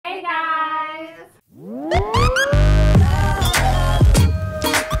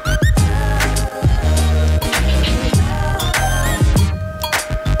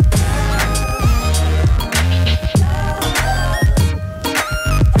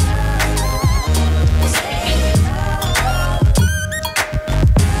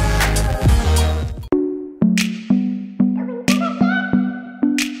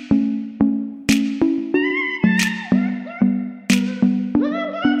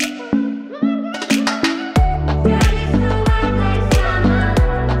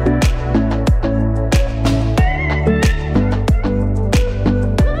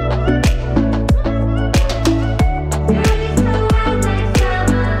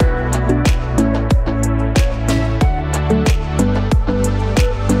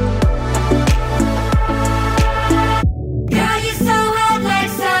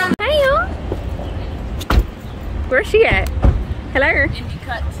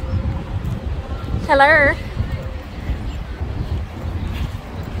Hello.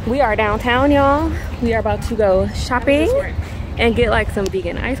 We are downtown, y'all. We are about to go shopping and get like some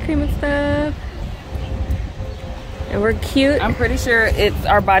vegan ice cream and stuff. And we're cute. I'm pretty sure it's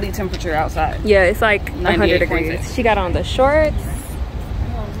our body temperature outside. Yeah, it's like 100 degrees. 6. She got on the shorts.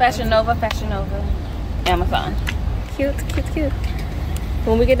 Fashion Nova, Amazon. Cute, cute, cute.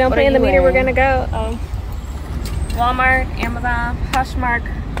 When we get done paying the meter, we're gonna go Walmart, Amazon, Poshmark,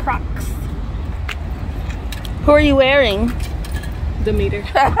 Crocs. Who are you wearing? The meter.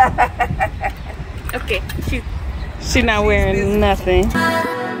 Okay, she's not wearing nothing. And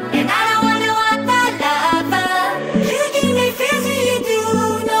I don't wanna want that lover. You give me feels when you do.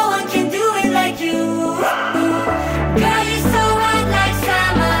 No one can do it like you. Girl, you're so hot like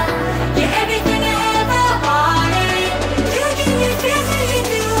summer. You're everything I ever wanted. You give me feels when you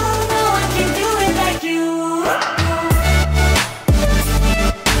do. No one can do it like you.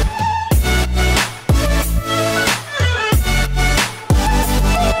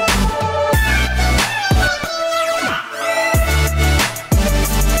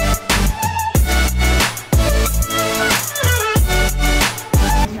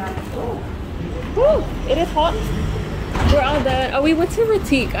 It is hot. We're all done. Oh, we went to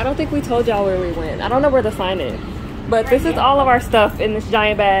Ratique. I don't think we told y'all where we went. I don't know where the sign is. But this is all of our stuff in this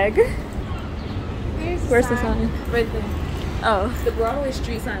giant bag. Where's the sign? Right there. Oh. The Broadway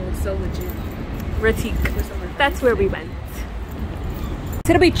street sign looks so legit. Ratique. That's where we went.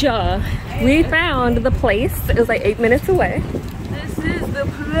 To the beach, y'all. We found the place. It was like 8 minutes away. This is the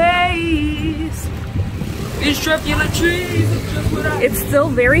place. These truculent trees. It's still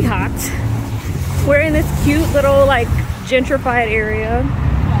very hot. We're in this cute little like gentrified area.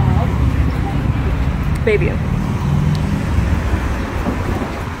 Baby.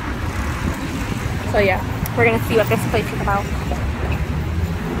 So yeah, we're gonna see what this place is about.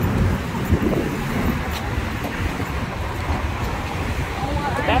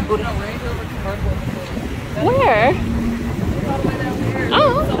 That booty. Where?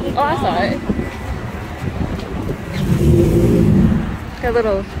 Oh, I saw it. Got a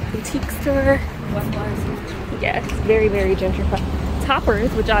little boutique store. Yes, very, very gentrified.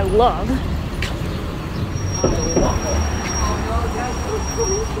 Toppers, which I love.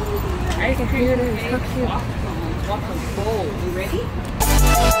 I can hear it. So cute. You ready?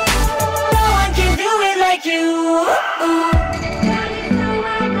 No one can do it like you.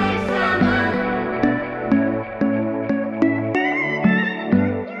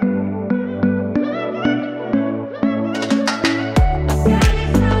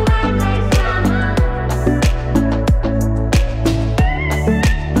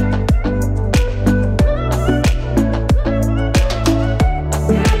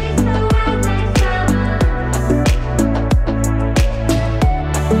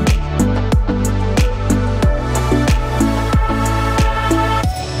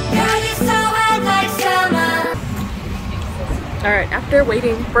 Alright, after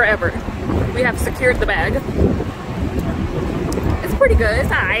waiting forever, we have secured the bag. It's pretty good,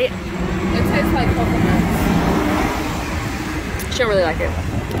 it's alright. It tastes like coconut. She don't really like it.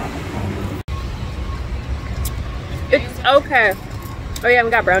 It's okay. Oh yeah,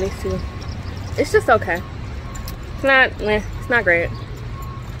 we got brownies too. It's just okay. It's not great.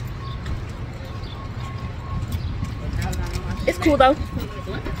 It's cool though.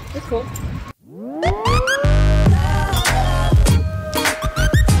 It's cool.